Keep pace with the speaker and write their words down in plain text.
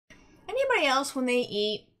anybody else when they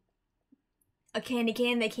eat a candy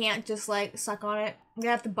cane, they can't just like suck on it. They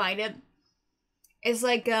have to bite it. It's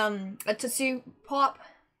like a Tootsie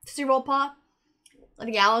Roll Pop. Like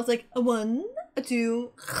the gal is like a 1, a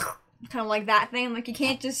 2, kind of like that thing. Like you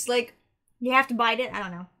can't just like, you have to bite it. I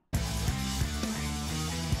don't know.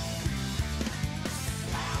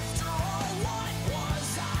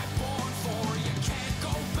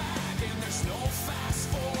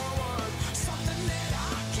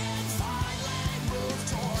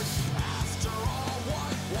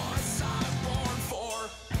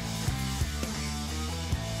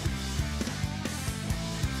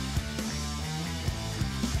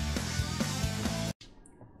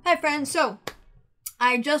 Hi friends, so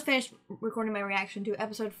I just finished recording my reaction to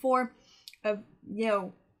episode 4 of,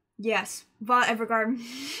 Violet Evergarden.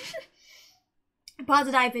 I'm about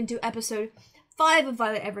to dive into episode 5 of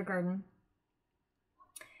Violet Evergarden.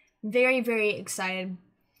 Very, very excited.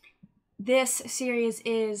 This series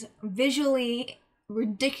is visually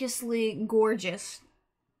ridiculously gorgeous.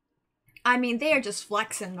 I mean, they are just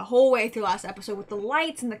flexing the whole way through last episode with the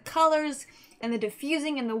lights and the colors and the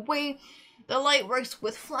diffusing and the way the light works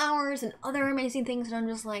with flowers and other amazing things, and I'm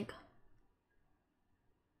just like,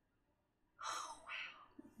 oh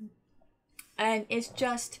wow. And it's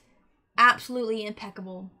just absolutely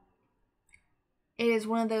impeccable. It is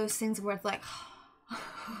one of those things where it's like,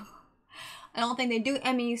 I don't think they do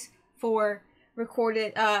Emmys for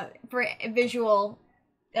recorded, for visual,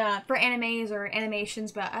 for animes or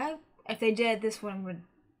animations, but if they did, this one would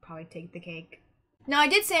probably take the cake. Now, I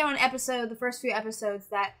did say on the first few episodes,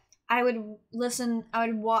 that I would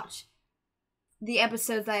watch the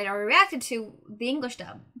episodes that I had already reacted to, the English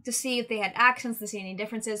dub, to see if they had accents, to see any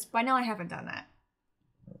differences, but I know I haven't done that.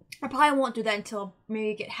 I probably won't do that until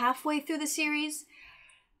maybe get halfway through the series,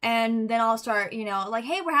 and then I'll start, like,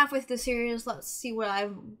 hey, we're halfway through the series, let's see what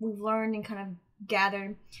we've learned and kind of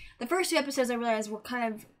gathered. The first 2 episodes I realized were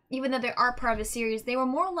kind of, even though they are part of the series, they were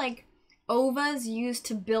more like OVAs used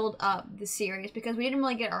to build up the series, because we didn't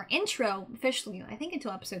really get our intro officially, I think,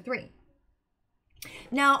 until episode 3.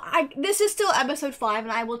 Now, this is still episode 5,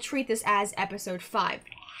 and I will treat this as episode 5.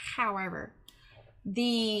 However,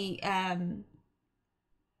 the only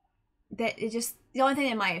thing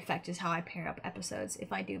that might affect is how I pair up episodes,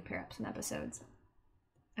 if I do pair up some episodes.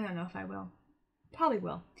 I don't know if I will. Probably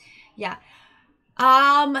will. Yeah.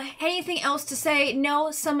 Anything else to say?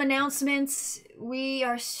 No, some announcements. We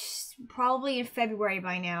are probably in February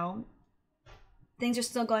by now. Things are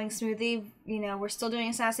still going smoothly. We're still doing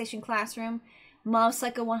Assassination Classroom. Mob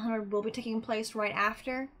Psycho 100 will be taking place right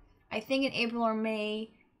after. I think in April or May,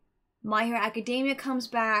 My Hero Academia comes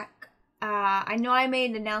back. I know I made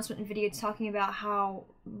an announcement video talking about how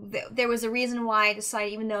there was a reason why I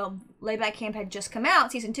decided, even though Layback Camp had just come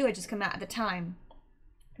out, Season 2 had just come out at the time,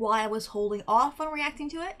 why I was holding off on reacting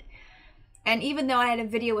to it. And even though I had a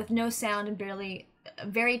video with no sound and barely a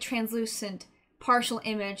very translucent partial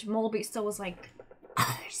image, Molby still was like,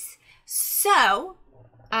 others. So,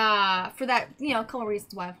 for that, a couple of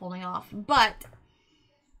reasons why I'm holding off. But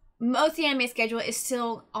most of the anime schedule is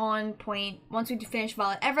still on point. Once we finish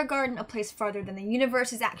Violet Evergarden, A Place Farther Than the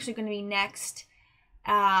Universe is actually going to be next.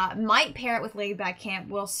 Might pair it with Layback Camp.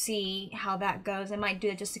 We'll see how that goes. I might do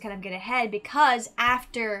it just to kind of get ahead, because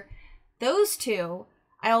after those 2,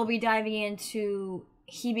 I will be diving into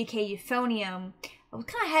Hibike Euphonium. I was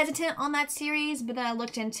kind of hesitant on that series, but then I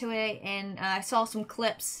looked into it and I saw some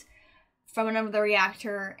clips from another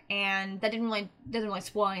reactor, and that doesn't really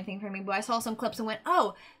spoil anything for me, but I saw some clips and went,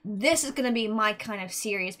 oh, this is gonna be my kind of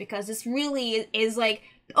series, because this really is like,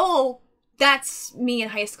 oh, that's me in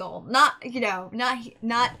high school. Not,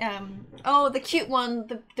 oh, the cute one,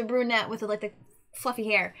 the brunette with the fluffy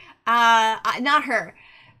hair. Not her.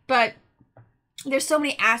 But there's so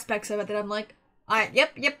many aspects of it that I'm like,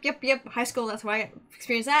 yep, high school, that's why I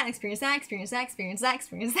experienced that.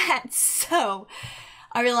 So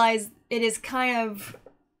I realized it is kind of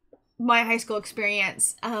my high school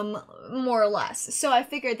experience, more or less. So I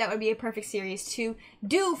figured that would be a perfect series to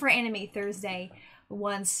do for Anime Thursday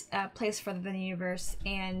once Place Further Than the Universe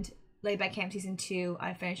and Layback Camp Season 2,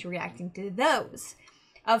 I finish reacting to those.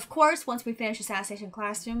 Of course, once we finish Assassination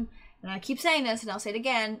Classroom, and I keep saying this, and I'll say it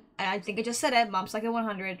again, and I think I just said it, Mob Psycho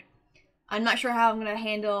 100. I'm not sure how I'm going to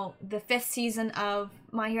handle the 5th season of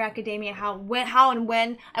My Hero Academia, how and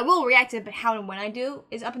when. I will react to it, but how and when I do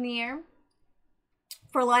is up in the air.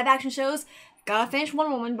 For live action shows, gotta finish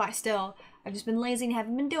Wonder Woman, but still, I've just been lazy and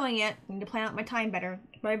haven't been doing it. I need to plan out my time better.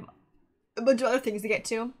 But I have a bunch of other things to get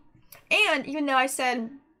to. And even though I said,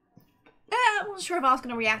 I wasn't sure if I was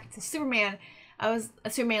going to react to Superman, I was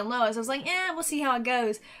assuming and Lois. I was like, we'll see how it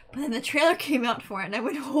goes. But then the trailer came out for it, and I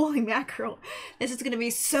went, holy mackerel, this is gonna be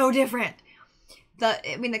so different.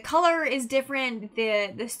 The color is different.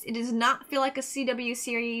 It does not feel like a CW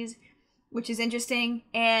series, which is interesting.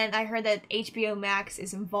 And I heard that HBO Max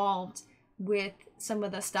is involved with some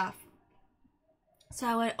of the stuff. So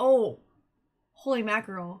I went, oh, holy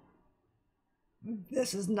mackerel.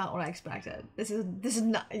 This is not what I expected. This is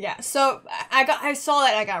not, yeah. So I saw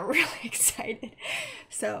that and I got really excited.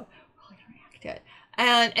 So we're gonna react to it.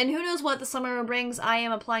 And who knows what the summer brings. I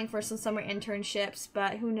am applying for some summer internships,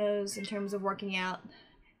 but who knows in terms of working out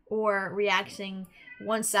or reacting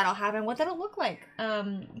once that'll happen, what that'll look like.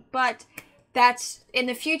 But that's in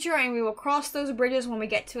the future, and we will cross those bridges when we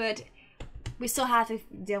get to it. We still have to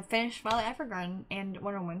finish Violet Evergarden and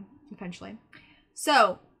Wonder Woman eventually.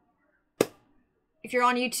 So if you're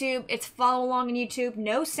on YouTube, it's follow along on YouTube.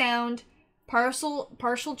 No sound,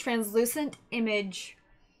 partial translucent image.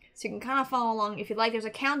 So you can kind of follow along if you'd like. There's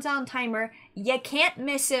a countdown timer. You can't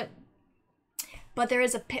miss it. But there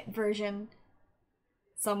is a pit version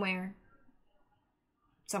somewhere.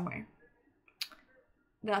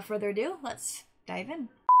 Without further ado, let's dive in.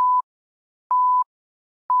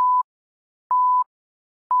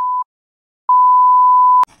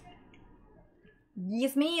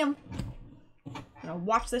 Yes, ma'am. I'm gonna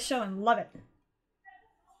watch this show and love it.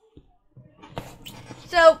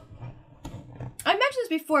 So, I mentioned this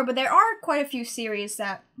before, but there are quite a few series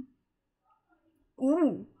that...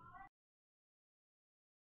 Ooh.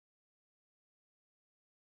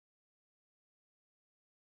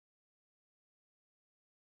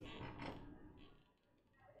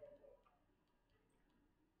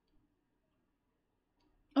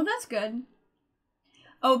 Oh, that's good.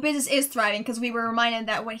 Oh, business is thriving because we were reminded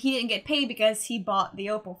that when he didn't get paid because he bought the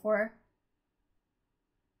opal for her.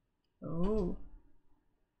 Oh.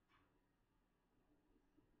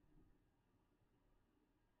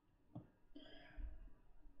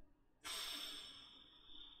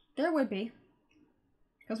 There would be.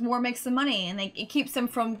 Because war makes the money and it keeps them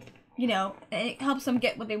from, you know, it helps them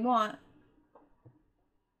get what they want.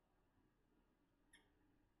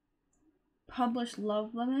 Publish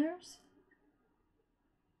love letters?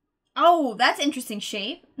 Oh, that's interesting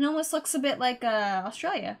shape. It almost looks a bit like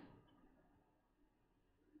Australia.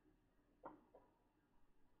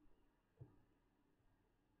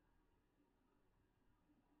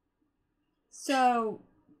 So,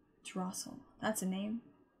 Drossel. That's a name.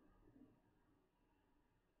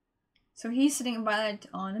 So he's sitting Violet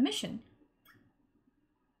on a mission.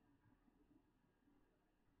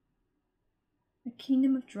 The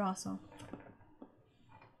Kingdom of Drossel.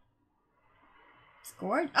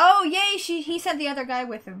 Scored? Oh, yay! He sent the other guy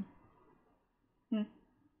with him.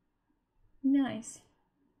 Nice.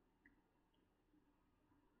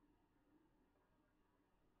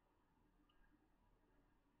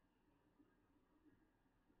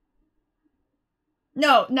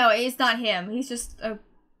 No, it's not him. He's just a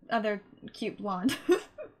other cute blonde.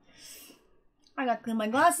 I got to clean my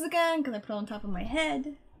glasses again because I put it on top of my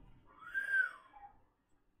head.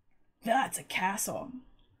 That's a castle.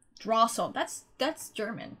 Drossel. That's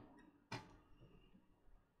German.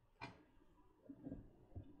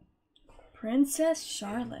 Princess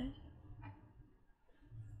Charlotte.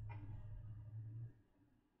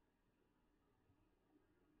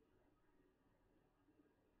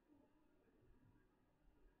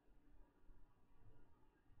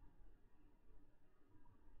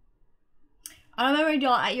 I remember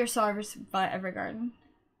doing at your service by Evergarden.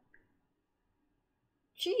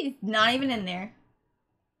 She's not even in there.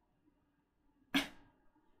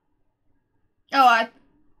 Oh,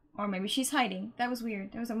 or maybe she's hiding. That was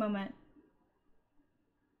weird. There was a moment.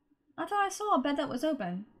 I thought I saw a bed that was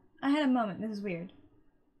open. I had a moment. This is weird.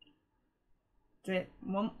 That's it.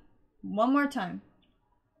 One more time.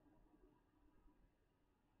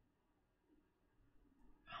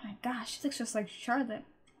 Oh my gosh, she looks just like Charlotte.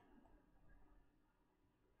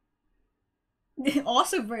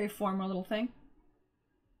 Also very formal little thing.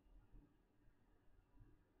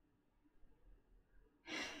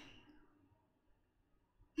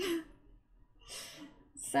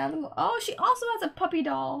 Sad little... Oh, she also has a puppy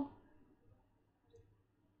doll.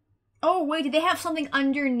 Oh, wait, did they have something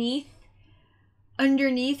underneath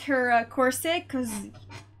her corset? Because...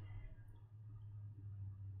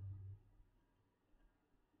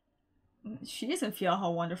 she doesn't feel how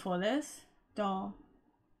wonderful it is. Doll.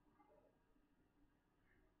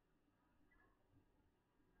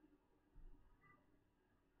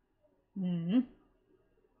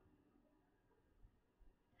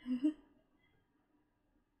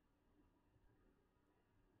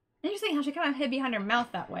 Interesting how she kind of hid behind her mouth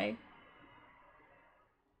that way.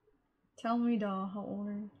 Tell me, doll, how old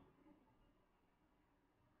are you?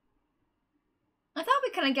 I thought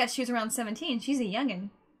we kind of guessed she was around 17. She's a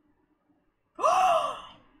youngin'. Oh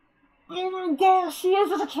my gosh, she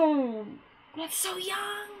is a kid. That's so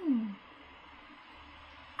young.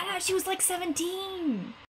 I thought she was like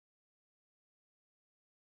 17.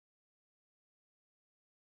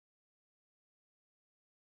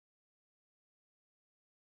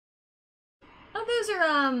 Oh, those are,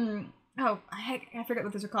 oh, heck, I forget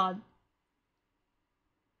what those are called.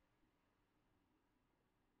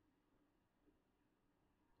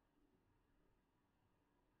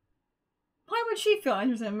 Why would she feel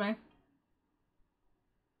interested in me?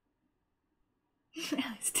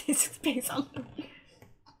 Alice takes space on them.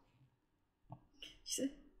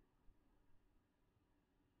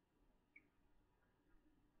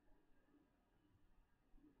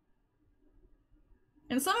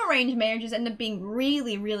 And some arranged marriages end up being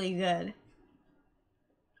really, really good.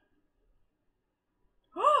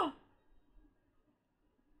 Oh!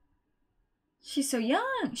 She's so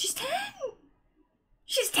young. She's 10!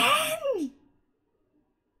 She's 10!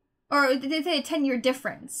 Or did they say a 10-year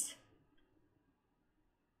difference?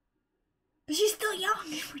 But she's still young.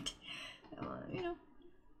 You know,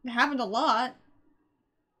 it happened a lot.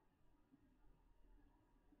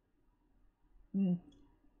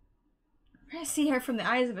 I see her from the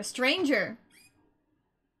eyes of a stranger.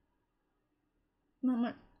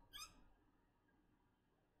 Mama.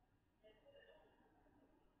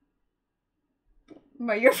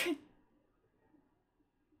 But you're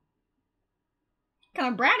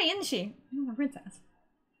kind of bratty, isn't she? I'm a princess.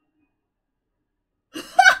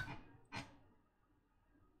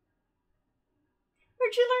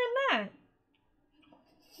 Where'd you learn that?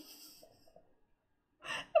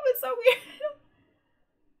 That was so weird.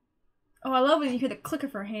 Oh, I love when you hear the click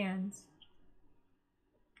of her hands.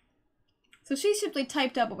 So she simply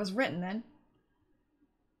typed up what was written then.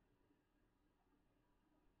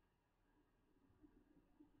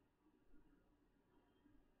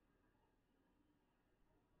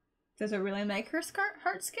 Does it really make her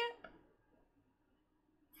heart skip?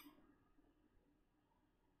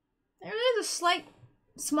 There is a slight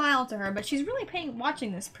smile to her, but she's really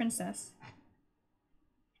watching this princess.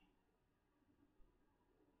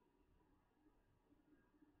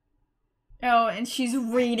 Oh, and she's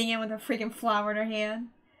reading it with a freaking flower in her hand.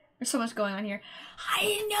 There's so much going on here. I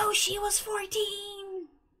didn't know she was 14!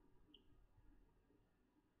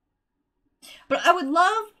 But I would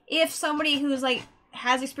love if somebody who's like,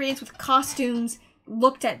 has experience with costumes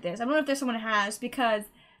looked at this. I don't know if there's someone who has, because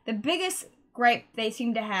the biggest gripe they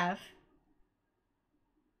seem to have.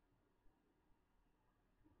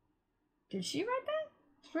 Did she write that?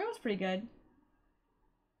 It was pretty good.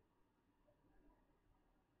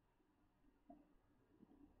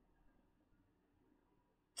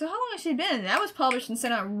 So how long has she been? That was published and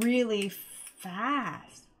sent out really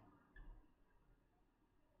fast.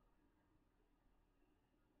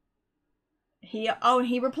 He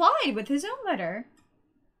replied with his own letter.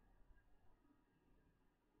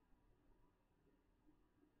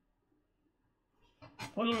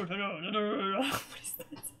 What is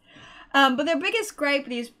this? But their biggest gripe,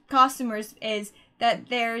 these costumers, is that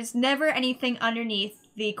there's never anything underneath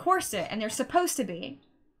the corset, and there's supposed to be.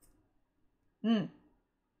 There's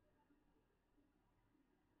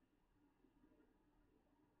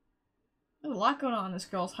a lot going on in this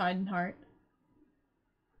girl's hiding heart.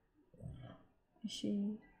 Is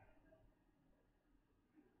she?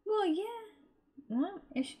 Well, yeah. Well,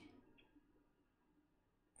 is she?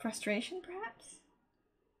 Frustration, perhaps?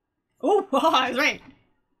 Oh, I was right.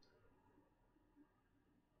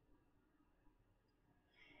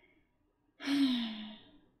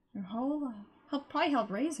 Her whole life. Probably helped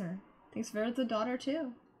raise her. Thinks Vera's the daughter,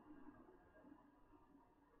 too.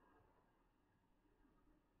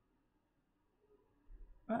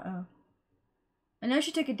 Uh-oh. I know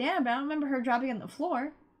she took it down, but I don't remember her dropping it on the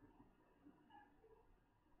floor.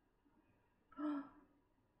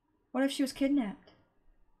 What if she was kidnapped?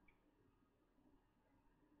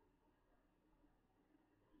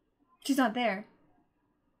 She's not there.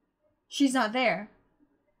 She's not there.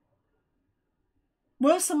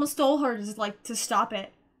 What if someone stole her to stop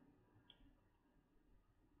it?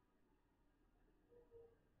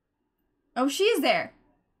 Oh, she is there.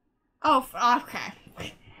 Oh, okay.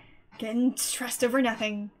 Getting stressed over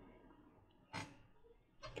nothing.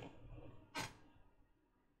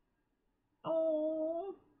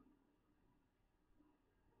 Oh.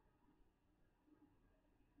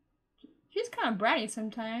 She's kind of bratty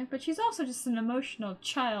sometimes, but she's also just an emotional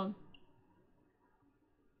child.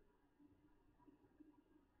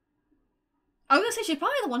 I was gonna say she's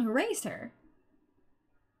probably the one who raised her.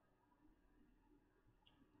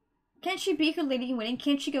 Can't she be her lady in waiting?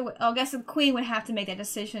 Can't she go with... Oh, I guess the queen would have to make that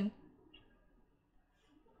decision.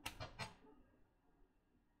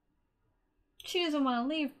 She doesn't want to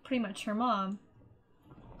leave pretty much her mom.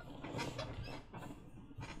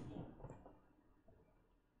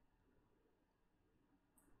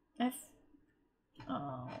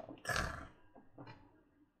 Oh.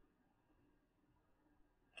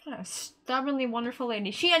 What a stubbornly wonderful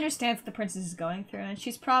lady. She understands what the princess is going through, and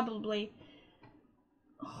she's probably...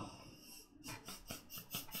 Oh.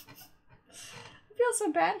 I feel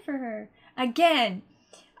so bad for her. Again,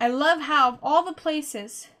 I love how of all the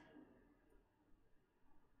places...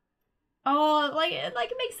 Oh, like it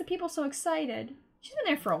makes the people so excited. She's been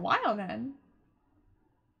there for a while then.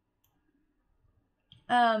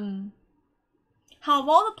 How of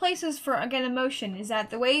all the places for, again, emotion is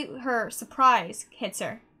that the way her surprise hits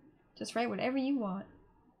her. Just write whatever you want.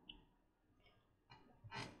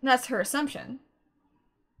 That's her assumption.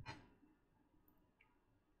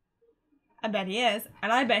 I bet he is,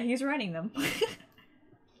 and I bet he's writing them.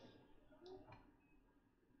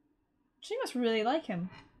 She must really like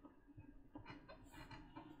him.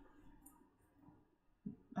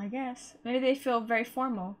 I guess. Maybe they feel very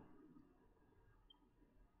formal.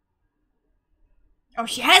 Oh,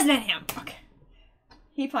 she has met him! Okay.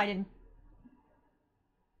 He probably didn't.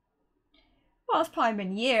 Well, it's probably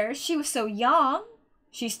been years. She was so young.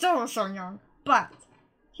 She still was so young. But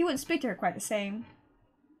he wouldn't speak to her quite the same.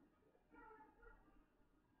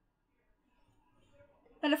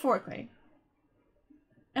 Metaphorically.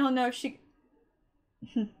 I don't know if she...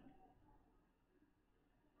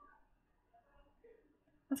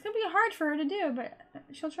 It's gonna be hard for her to do, but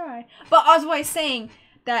she'll try. But I was always saying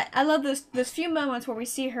that I love those few moments where we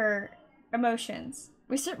see her emotions.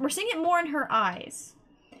 We're seeing it more in her eyes.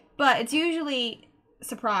 But it's usually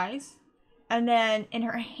surprise. And then in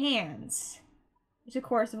her hands. Which, of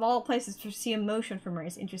course, of all places to see emotion from her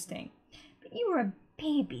is interesting. But you were a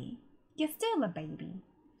baby. You're still a baby.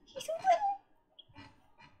 You're so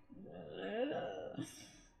little.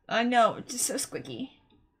 I know, it's just so squeaky.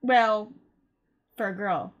 Well... For a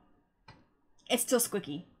girl. It's still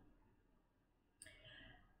squeaky.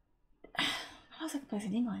 What was like a place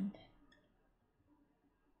in England?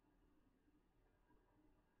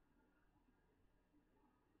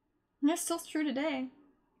 And that's still true today.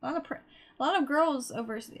 A lot of girls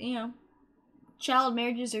over, you know, child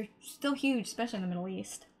marriages are still huge, especially in the Middle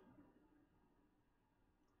East.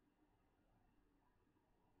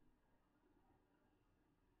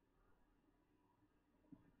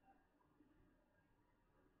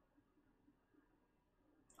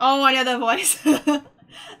 Oh, I know the voice.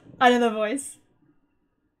 I know the voice.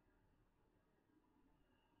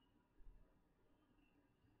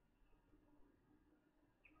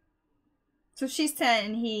 So she's 10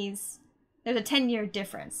 and he's... There's a 10-year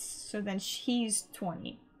difference. So then he's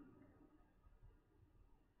 20.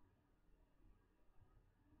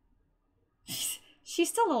 She's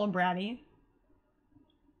still a little bratty.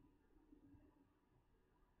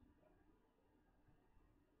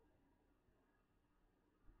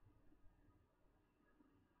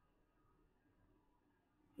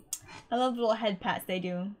 I love the little head pats they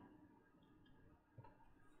do.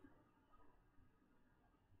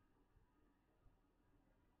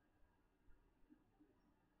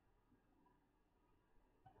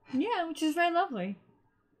 Yeah, which is very lovely.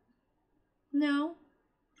 No.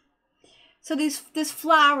 So this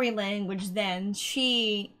flowery language then,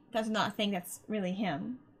 she does not think that's really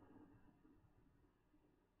him.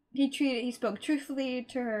 He spoke truthfully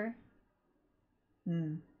to her.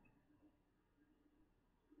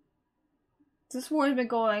 This war has been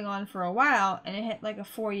going on for a while, and it hit like a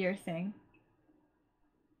 4-year thing.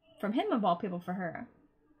 From him, of all people, for her.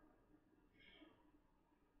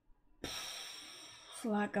 There's a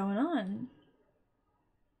lot going on.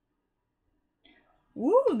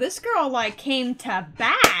 Ooh, this girl, like, came to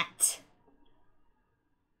bat!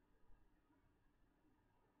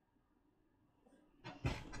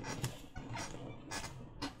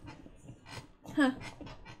 Huh.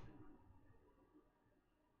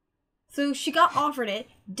 So she got offered it,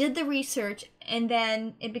 did the research, and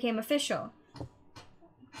then it became official.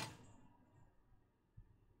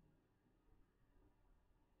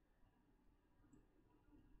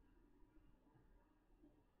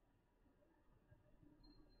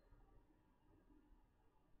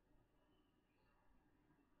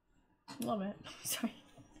 Love it. Sorry.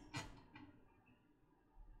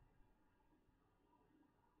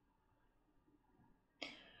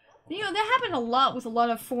 You know, that happened a lot with a lot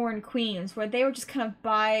of foreign queens, where they were just kind of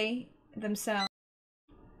by themselves.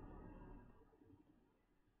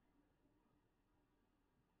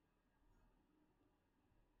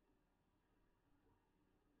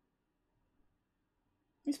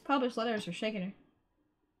 These published letters are shaking her.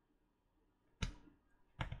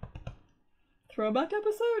 Throwback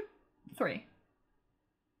episode 3.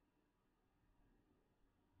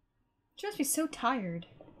 She must be so tired,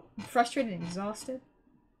 frustrated and exhausted.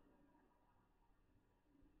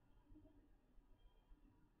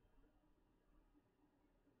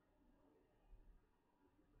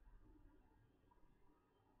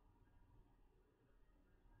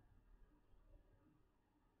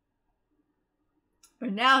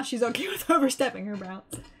 But now she's okay with overstepping her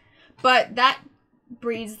bounds. But that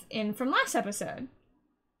breathes in from last episode.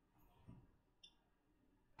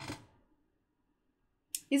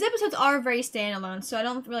 These episodes are very standalone, so I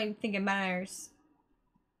don't really think it matters.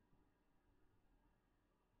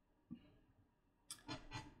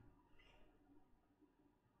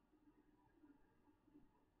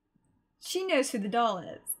 She knows who the doll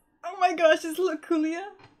is. Oh my gosh, is Luculia?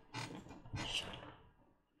 Shut up.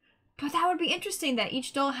 But that would be interesting that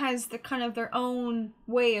each doll has the kind of their own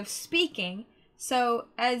way of speaking. So,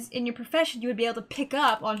 as in your profession, you would be able to pick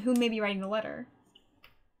up on who may be writing the letter.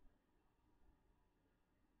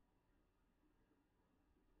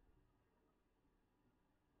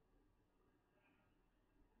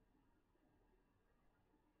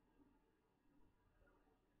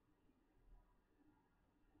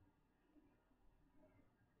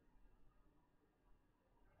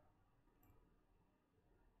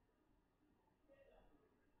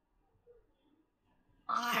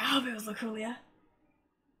 I hope it was Luculia.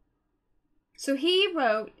 So he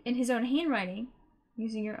wrote in his own handwriting,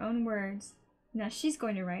 using your own words. Now she's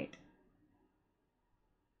going to write.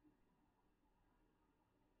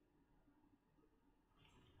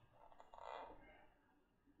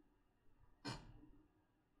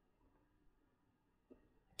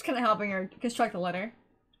 It's kind of helping her construct the letter.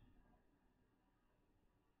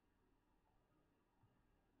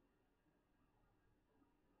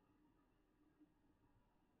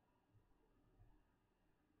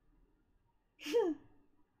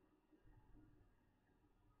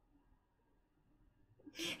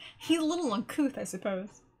 He's a little uncouth, I suppose.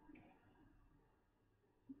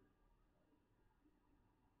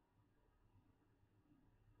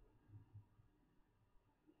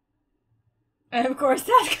 And of course,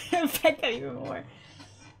 that's gonna affect that even more.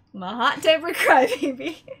 My hot-tempered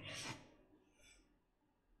crybaby.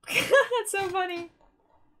 That's so funny.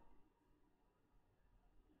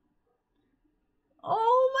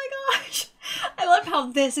 Oh my gosh. I love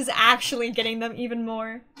how this is actually getting them even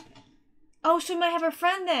more. Oh, she might have a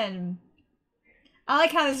friend then. I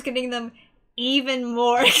like how this is getting them even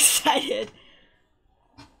more excited.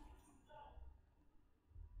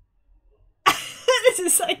 This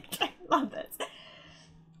is like, I love this.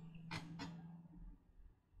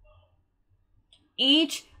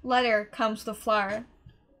 Each letter comes with a flower.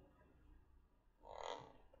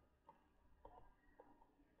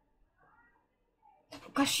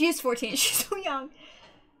 Gosh, she is 14. She's so young.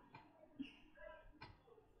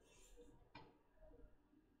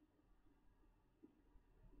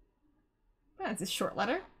 That's a short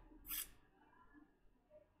letter.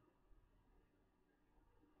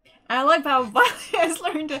 I like how Violet has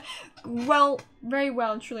learned to very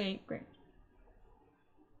well and truly great.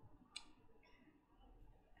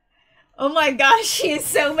 Oh my gosh, she is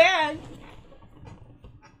so mad.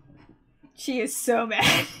 She is so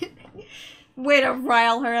mad. Way to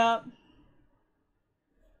rile her up.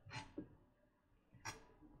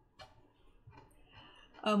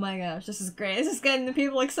 Oh my gosh, this is great. This is getting the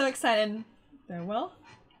people like so excited. Farewell.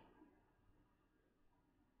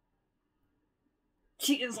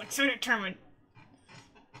 She is like so determined.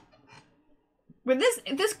 When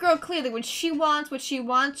this girl clearly, when she wants what she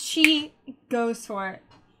wants, she goes for it.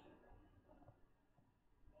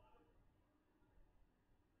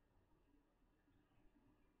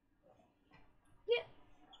 Yeah.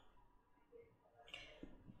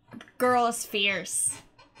 Girl is fierce.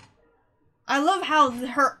 I love how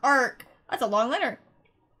her arc. That's a long letter.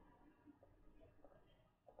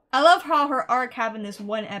 I love how her arc happened this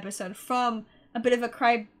one episode from a bit of a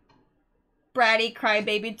bratty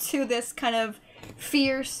crybaby to this kind of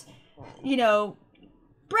fierce, you know,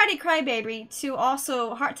 bratty crybaby to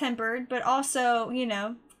also hot-tempered, but also, you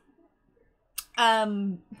know,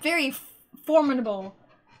 very formidable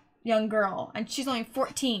young girl. And she's only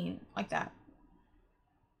 14, like that.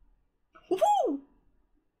 Woohoo!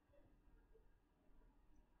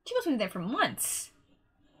 She must have been there for months.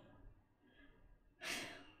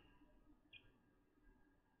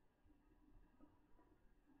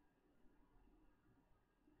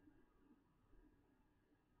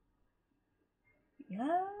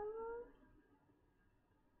 Yeah.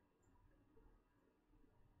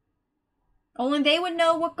 Only they would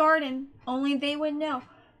know what garden. Only they would know.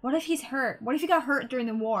 What if he's hurt? What if he got hurt during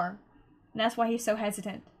the war? And that's why he's so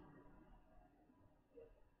hesitant.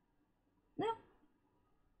 No.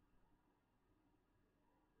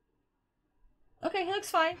 Okay, he looks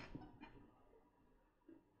fine.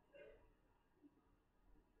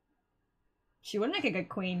 She would make a good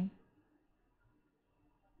queen.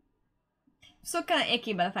 I'm still kind of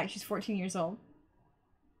icky about the fact she's 14 years old.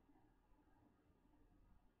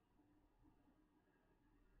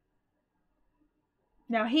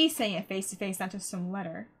 Now he's saying it face to face, not just some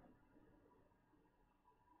letter.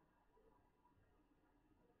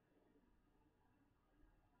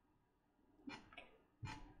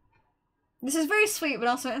 This is very sweet, but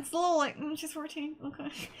also it's a little like, she's 14.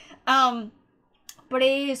 Okay. But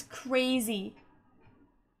it is crazy.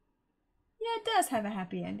 Yeah, it does have a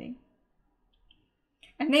happy ending.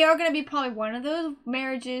 And they are going to be probably one of those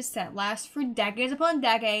marriages that last for decades upon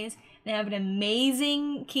decades. They have an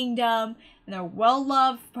amazing kingdom, and they're well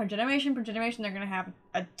loved per generation. Per generation, they're going to have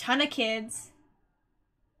a ton of kids.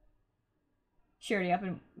 She already up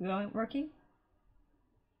and going, working?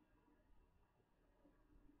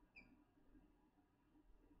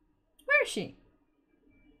 Where is she?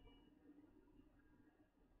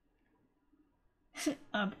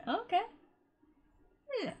 Okay.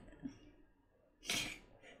 Yeah.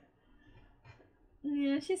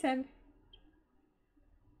 Yeah, she said.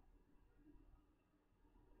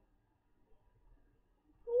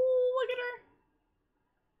 Ooh, look at her.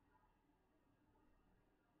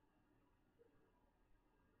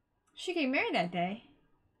 She got married that day.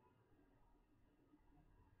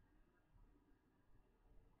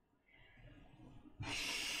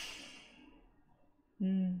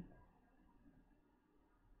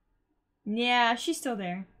 Yeah, she's still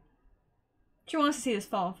there. She wants to see this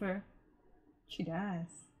fall through. She does.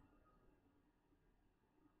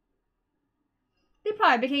 They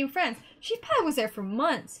probably became friends. She probably was there for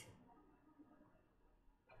months.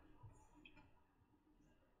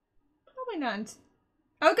 Probably not.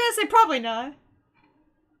 I was gonna say probably not.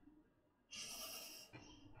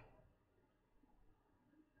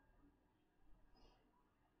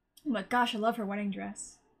 Oh my gosh, I love her wedding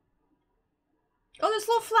dress. Oh, there's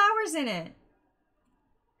little flowers in it.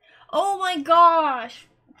 Oh my gosh.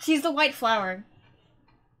 She's the white flower.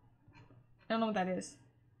 I don't know what that is.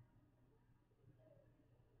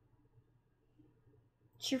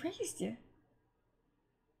 She raised you.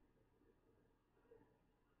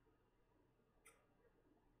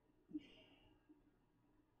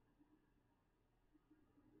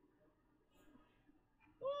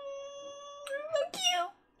 So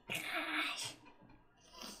cute. Gosh.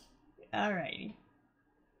 Alrighty.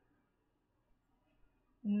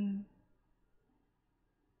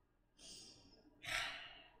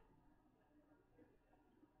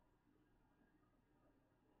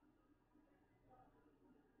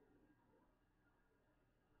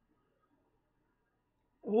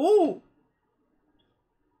 Ooh.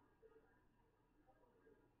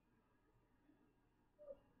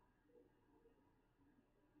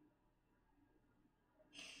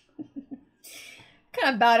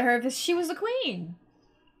 Kind of bad to her because she was the queen.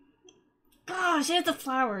 Gosh, she has the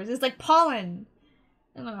flowers. It's like pollen.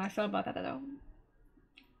 I don't know how I felt about that though.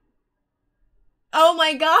 Oh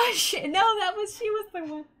my gosh! No, she was the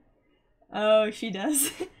one. Oh, she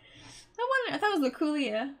does. I thought it was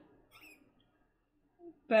Luculia.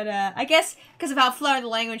 But I guess because of how fluent the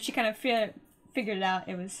language, she kind of figured it out.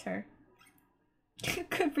 It was her.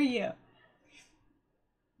 Good for you.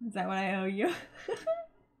 Is that what I owe you?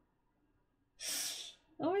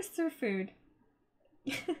 Always through food.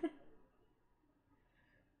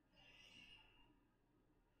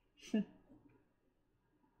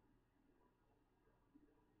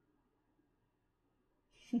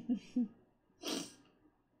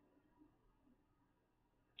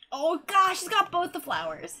 Oh gosh, she's got both the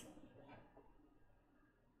flowers.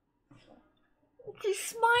 She's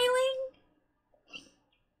smiling.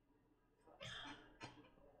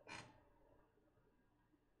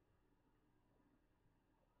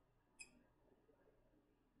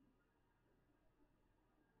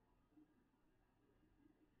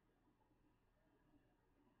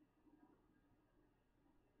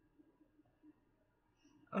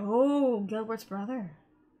 Oh, Gilbert's brother.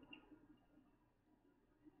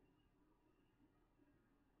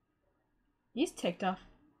 He's ticked off.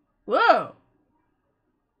 Whoa!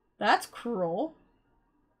 That's cruel.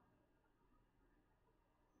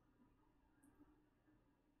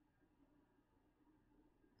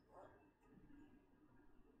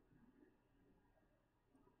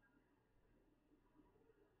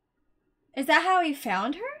 Is that how he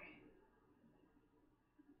found her?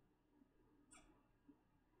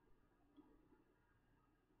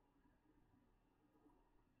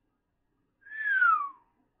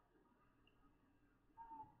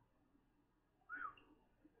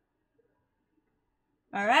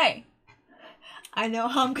 All right. I know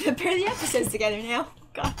how I'm gonna pair the episodes together now.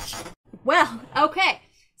 Gosh. Well, okay.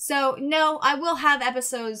 So, no, I will have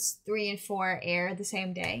episodes 3 and 4 air the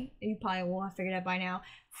same day. You probably will have figured out by now.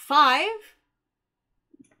 5,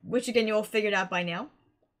 which again you will have figured out by now,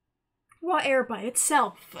 will air by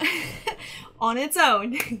itself. On its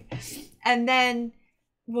own. And then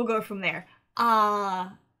we'll go from there.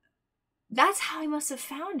 That's how I must have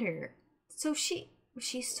found her. So she's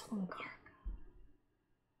still in cargo.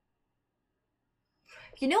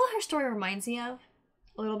 You know what her story reminds me of?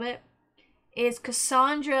 A little bit? Is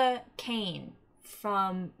Cassandra Cain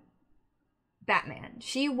from Batman.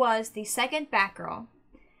 She was the second Batgirl.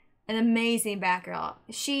 An amazing Batgirl.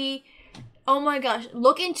 She, oh my gosh,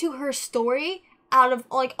 look into her story. Out of,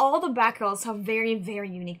 like, all the Batgirls have very, very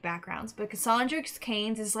unique backgrounds. But Cassandra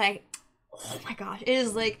Cain's is like, oh my gosh, it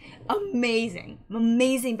is like amazing.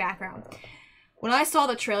 Amazing background. When I saw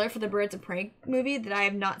the trailer for the Birds of Prey movie that I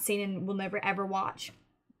have not seen and will never ever watch,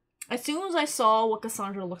 as soon as I saw what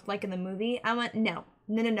Cassandra looked like in the movie, I went, no.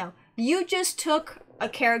 You just took a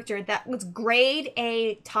character that was grade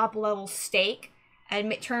A top level steak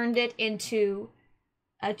and turned it into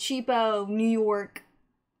a cheapo New York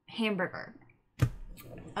hamburger.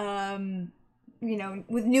 You know,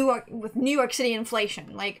 with New York City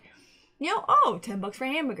inflation, like, you know, oh, $10 for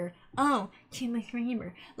a hamburger. Oh, $10 for a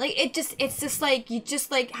hamburger. Like, it's just like, you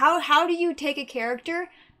just like, how do you take a character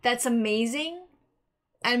that's amazing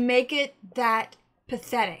and make it that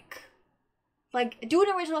pathetic? Like, do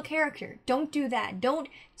an original character. Don't do that. Don't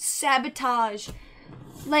sabotage.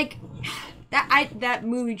 Like, that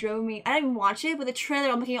movie drove me. I didn't even watch it, but the trailer,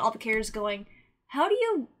 I'm looking at all the characters going, how do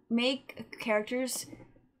you make characters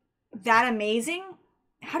that amazing?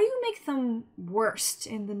 How do you make them worst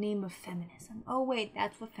in the name of feminism? Oh, wait,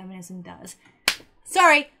 that's what feminism does.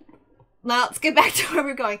 Sorry. Now, let's get back to where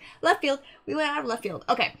we're going. Left field. We went out of left field.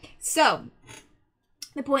 Okay, so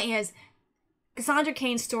the point is, Cassandra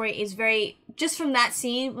Cain's story is very, just from that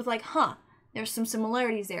scene, with like, huh, there's some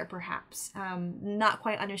similarities there, perhaps. Not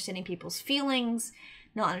quite understanding people's feelings,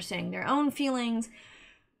 not understanding their own feelings.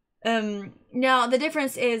 Now, the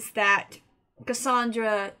difference is that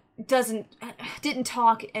Cassandra didn't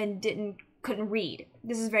talk and couldn't read.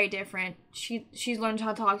 This is very different. She's learned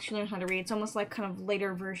how to talk, she learned how to read. It's almost like kind of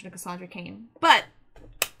later version of Cassandra Cain. But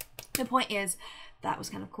the point is, that was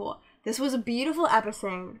kind of cool. This was a beautiful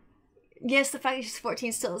episode. Yes, the fact that she's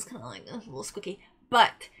 14 still is kind of like a little squeaky,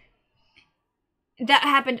 but that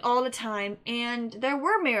happened all the time, and there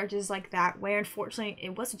were marriages like that where unfortunately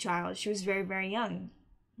it was a child. She was very, very young.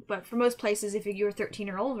 But for most places, if you were 13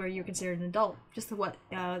 or older, you're considered an adult. Just what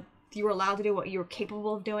you were allowed to do, what you were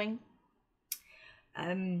capable of doing.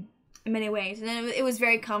 In many ways. And then it was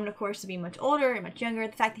very common, of course, to be much older and much younger.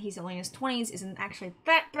 The fact that he's only in his 20s isn't actually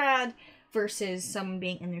that bad versus someone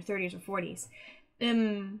being in their 30s or 40s.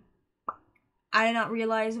 I did not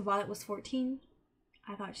realize Violet was 14.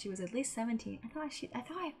 I thought she was at least 17. I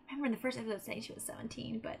remember in the first episode saying she was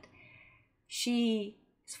 17, but she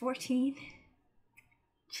is 14.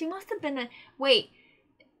 She must have been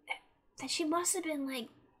she must have been like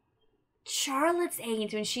Charlotte's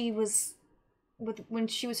age when she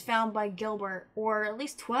was found by Gilbert, or at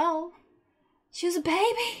least 12. She was a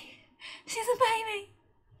baby. She's a baby.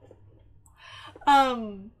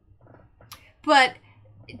 But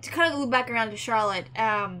to kind of loop back around to Charlotte,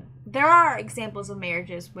 there are examples of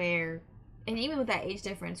marriages where, and even with that age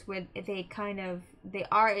difference, where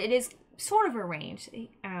it is sort of arranged,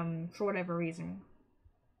 for whatever reason.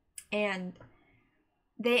 And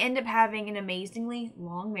they end up having an amazingly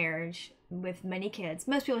long marriage with many kids.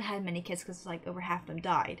 Most people had many kids because like over half of them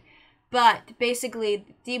died. But basically,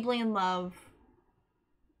 deeply in love.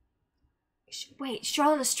 Wait,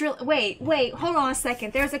 Charlotte Astrilis. Wait, hold on a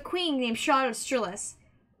second. There's a queen named Charlotte Astrilis.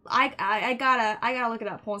 I gotta look it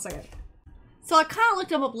up. Hold on a second. So I kind of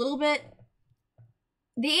looked them up a little bit.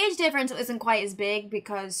 The age difference isn't quite as big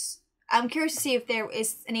because I'm curious to see if there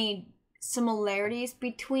is any similarities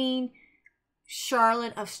between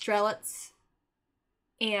Charlotte of Strelitz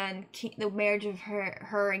and the marriage of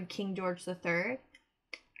her and King George III.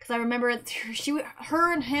 Because I remember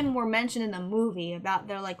her and him were mentioned in the movie about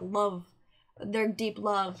their like love, their deep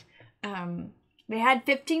love. They had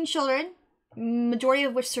 15 children, majority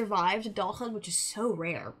of which survived adulthood, which is so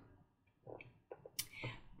rare.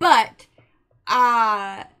 But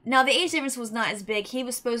now the age difference was not as big. He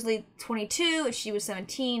was supposedly 22, and she was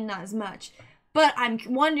 17, not as much. But I'm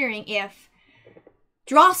wondering if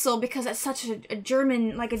Drossel, because it's such a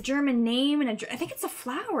German, like a German name, and I think it's a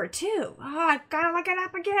flower too. I gotta look it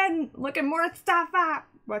up again. Looking more stuff up.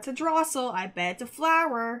 What's a Drossel? I bet it's a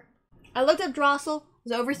flower. I looked up Drossel,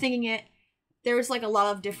 was overthinking it. there's like a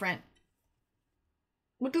lot of different.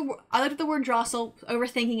 I looked at the word Drossel,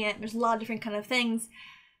 overthinking it. There's a lot of different kind of things,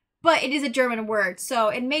 but it is a German word, so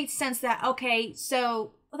it made sense that okay,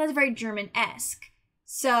 so well, that's very German-esque.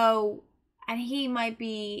 So, and he might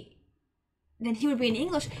be, then he would be in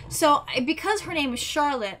English. So because her name is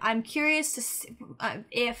Charlotte, I'm curious to see,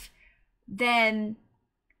 if then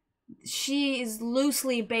she is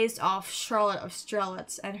loosely based off Charlotte of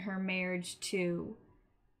Strelitz and her marriage to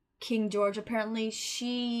King George. Apparently,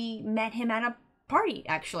 she met him at a party,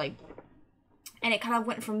 actually, and it kind of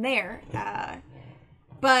went from there.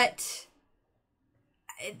 But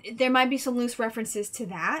there might be some loose references to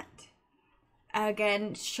that.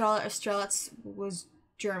 Again, Charlotte of Strelitz was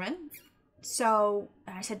German, so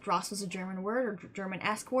I said Ross was a German word or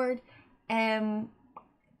German-esque word, and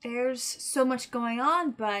there's so much going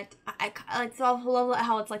on. But I love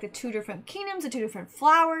how it's like the 2 different kingdoms, the 2 different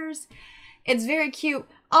flowers. It's very cute.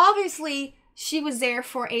 Obviously, she was there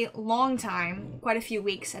for a long time, quite a few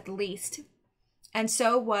weeks at the least. And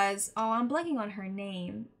so was, oh, I'm blanking on her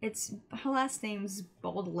name. Her last name's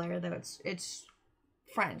Baudelaire, though it's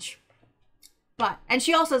French. And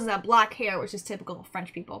she also has that black hair, which is typical of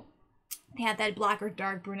French people. They have that black or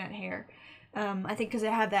dark brunette hair. I think because they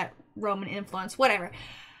have that Roman influence, whatever.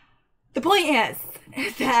 The point is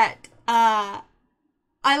that,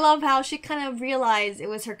 I love how she kind of realized it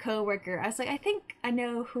was her co-worker. I was like, I think I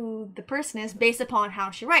know who the person is based upon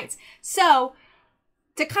how she writes. So,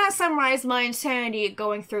 to kind of summarize my insanity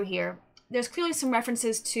going through here, there's clearly some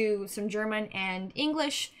references to some German and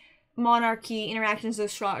English monarchy interactions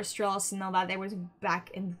with Strelitz and all that. There was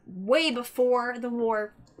back in way before the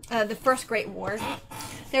war, the First Great War.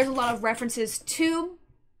 There's a lot of references to,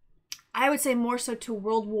 I would say more so to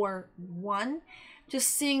World War I.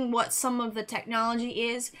 Just seeing what some of the technology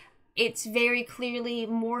is, it's very clearly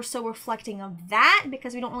more so reflecting of that,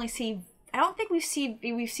 because we don't really see, I don't think we've seen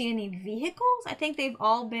any vehicles. I think they've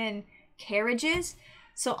all been carriages.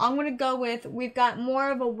 So I'm going to go with, we've got more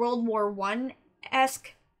of a World War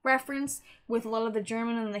I-esque reference with a lot of the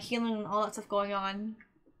German and the healing and all that stuff going on.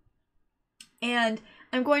 And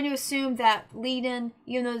I'm going to assume that Leyden,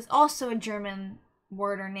 even though it's also a German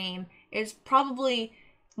word or name, is probably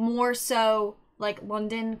more so like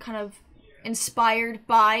London, kind of inspired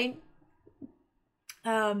by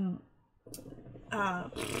kind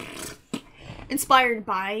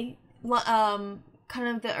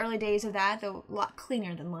of the early days of that, though a lot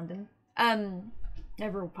cleaner than London.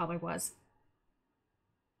 Never probably was.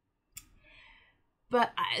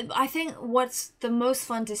 But I think what's the most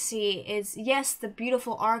fun to see is, yes, the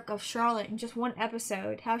beautiful arc of Charlotte in just one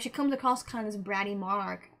episode, how she comes across kind of this bratty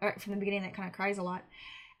monarch from the beginning that kind of cries a lot.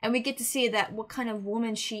 And we get to see that what kind of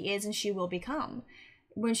woman she is and she will become.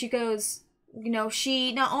 When she goes, you know,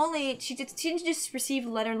 she didn't just receive a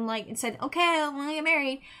letter and said, okay, I want to get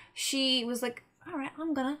married. She was like, all right,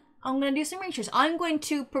 I'm gonna do some research. I'm going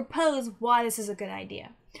to propose why this is a good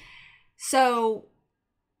idea. So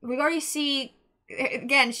we already see,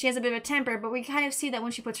 again, she has a bit of a temper, but we kind of see that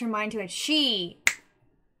when she puts her mind to it, she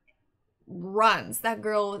runs. That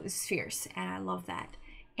girl is fierce, and I love that.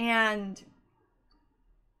 And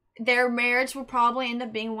their marriage will probably end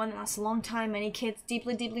up being one that lasts a long time. Many kids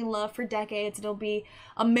deeply, deeply love for decades. It'll be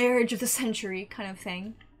a marriage of the century kind of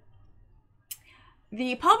thing.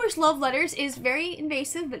 The published love letters is very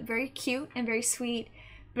invasive, but very cute and very sweet.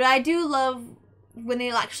 But I do love when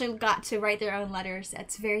they actually got to write their own letters.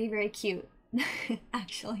 That's very, very cute,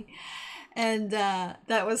 actually. And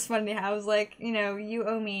that was funny. I was like, you know, you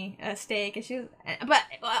owe me a steak. And she was,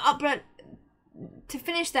 but to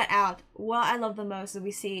finish that out, what I love the most that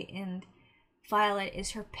we see in Violet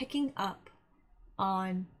is her picking up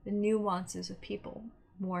on the nuances of people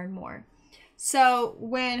more and more. So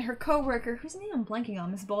when her co-worker, whose name I'm blanking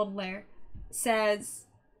on, Miss Baudelaire, says,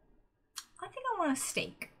 I think I want a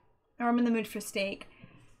steak, or I'm in the mood for steak,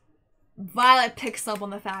 Violet picks up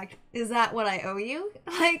on the fact, is that what I owe you?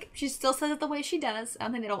 Like, she still says it the way she does. I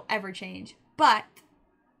don't think it'll ever change. But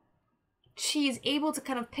she's able to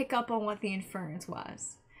kind of pick up on what the inference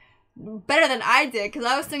was. Better than I did, because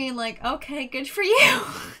I was thinking like, okay, good for you.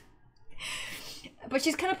 But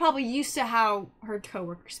she's kind of probably used to how her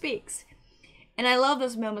coworker speaks. And I love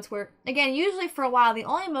those moments where, again, usually for a while, the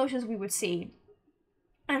only emotions we would see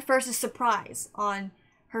at first is surprise on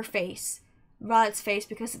her face, Violet's face,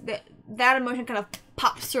 because that emotion kind of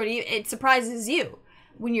pops through. It surprises you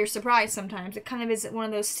when you're surprised sometimes. It kind of is one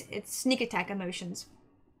of those, it's sneak attack emotions.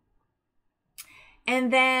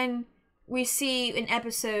 And then we see in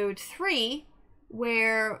episode 3,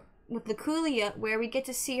 where with Luculia, where we get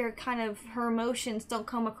to see her kind of, her emotions don't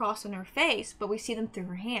come across on her face, but we see them through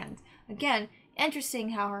her hands. Again, interesting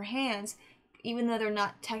how her hands even though they're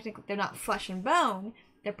not technically, they're not flesh and bone,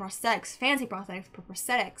 they're prosthetics, fancy prosthetics, but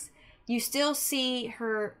prosthetics, you still see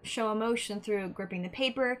her show emotion through gripping the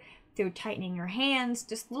paper, through tightening her hands,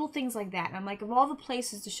 just little things like that. And I'm like, of all the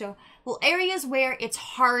places to show, well, areas where it's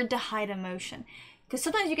hard to hide emotion. Because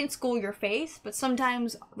sometimes you can school your face, but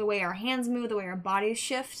sometimes the way our hands move, the way our bodies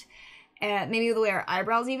shift, maybe the way our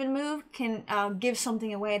eyebrows even move, can give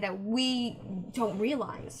something away that we don't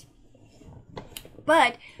realize.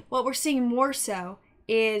 But what we're seeing more so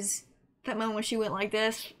is, that moment when she went like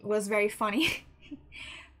this was very funny.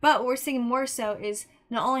 But what we're seeing more so is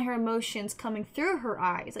not only her emotions coming through her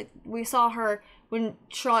eyes, like we saw her when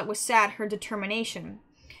Charlotte was sad, her determination,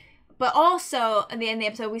 but also at the end of the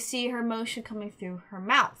episode we see her emotion coming through her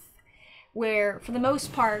mouth, where for the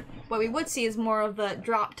most part what we would see is more of the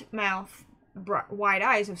dropped mouth, wide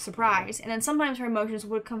eyes of surprise, and then sometimes her emotions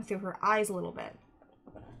would come through her eyes a little bit.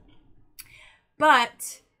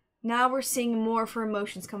 But now we're seeing more of her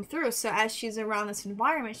emotions come through, so as she's around this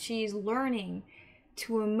environment, she's learning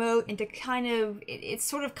to emote and to kind of, it's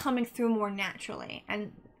sort of coming through more naturally.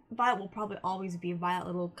 And Violet will probably always be Violet, a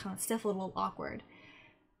little kind of stiff, a little awkward.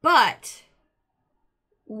 But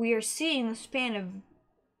we are seeing the span of,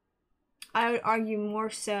 I would argue more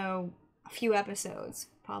so, a few episodes,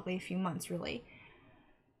 probably a few months really.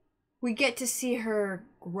 We get to see her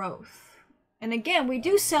growth. And again, we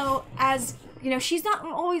do so as, you know, she's not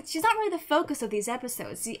really the focus of these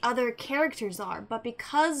episodes. The other characters are, but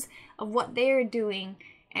because of what they're doing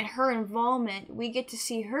and her involvement, we get to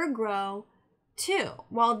see her grow too.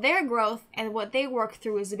 While their growth and what they work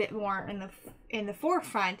through is a bit more in the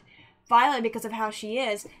forefront, Violet, because of how she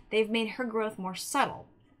is, they've made her growth more subtle.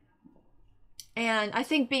 And I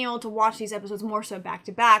think being able to watch these episodes more so back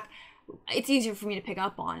to back, it's easier for me to pick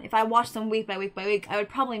up on. If I watched them week by week by week, I would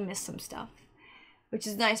probably miss some stuff. Which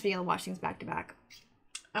is nice being able to watch things back to back.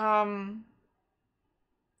 That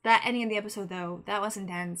ending of the episode, though, that was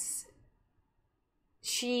intense.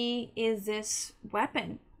 She is this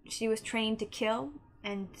weapon. She was trained to kill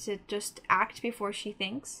and to just act before she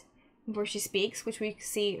thinks, before she speaks, which we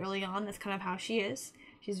see early on. That's kind of how she is.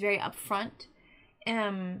 She's very upfront.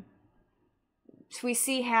 So we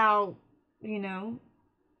see how, you know,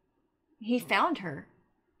 he found her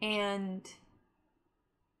and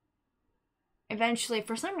eventually,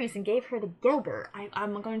 for some reason, gave her to Gilbert.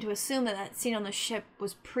 I'm going to assume that scene on the ship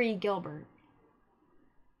was pre-Gilbert.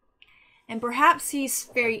 And perhaps he's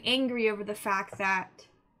very angry over the fact that,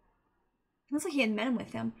 it looks like he had men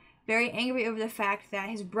with him, very angry over the fact that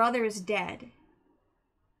his brother is dead.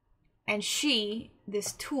 And she,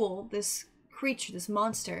 this tool, this creature, this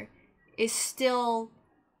monster, is still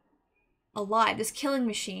alive. This killing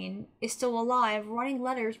machine is still alive, writing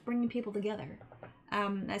letters, bringing people together,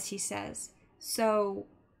 as he says. So,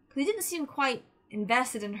 he didn't seem quite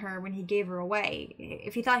invested in her when he gave her away.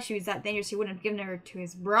 If he thought she was that dangerous, he wouldn't have given her to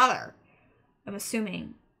his brother, I'm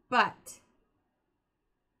assuming. But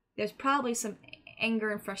there's probably some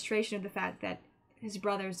anger and frustration of the fact that his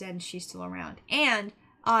brother's dead and she's still around. And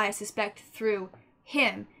I suspect through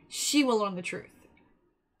him, she will learn the truth.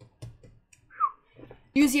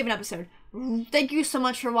 Doozy of an episode. Thank you so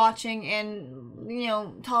much for watching and, you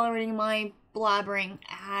know, tolerating my blabbering.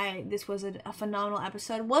 This was a phenomenal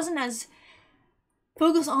episode. Wasn't as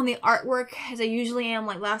focused on the artwork as I usually am,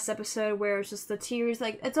 like last episode where it's just the tears.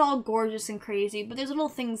 Like, it's all gorgeous and crazy, but there's little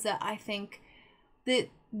things that I think that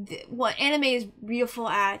what anime is beautiful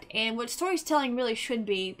at and what storytelling really should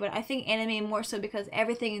be, but I think anime more so because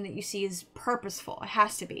everything that you see is purposeful. It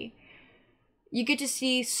has to be. You get to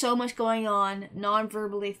see so much going on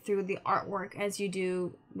non-verbally through the artwork as you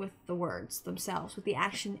do with the words themselves, with the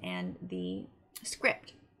action and the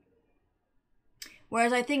script.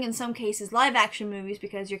 Whereas I think in some cases, live action movies,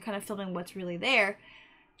 because you're kind of filming what's really there,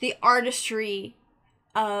 the artistry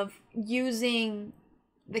of using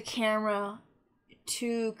the camera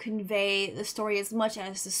to convey the story as much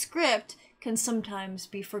as the script can sometimes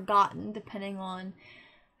be forgotten, depending on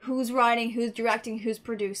who's writing, who's directing, who's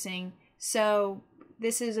producing. So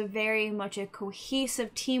this is a very much a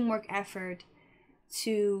cohesive teamwork effort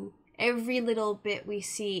to every little bit we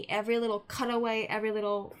see, every little cutaway, every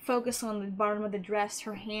little focus on the bottom of the dress,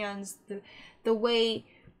 her hands, the way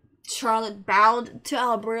Charlotte bowed to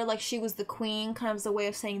Alberta like she was the queen, kind of as a way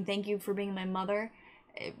of saying thank you for being my mother,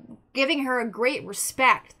 giving her a great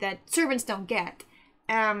respect that servants don't get.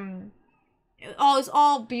 It's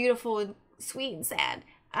all beautiful and sweet and sad.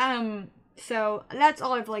 So that's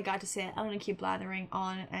all I've really got to say. I'm going to keep blathering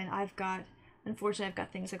on, and unfortunately, I've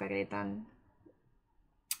got things I've got to get done.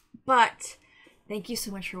 But thank you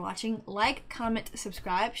so much for watching. Like, comment,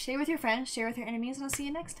 subscribe, share with your friends, share with your enemies, and I'll see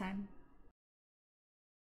you next time.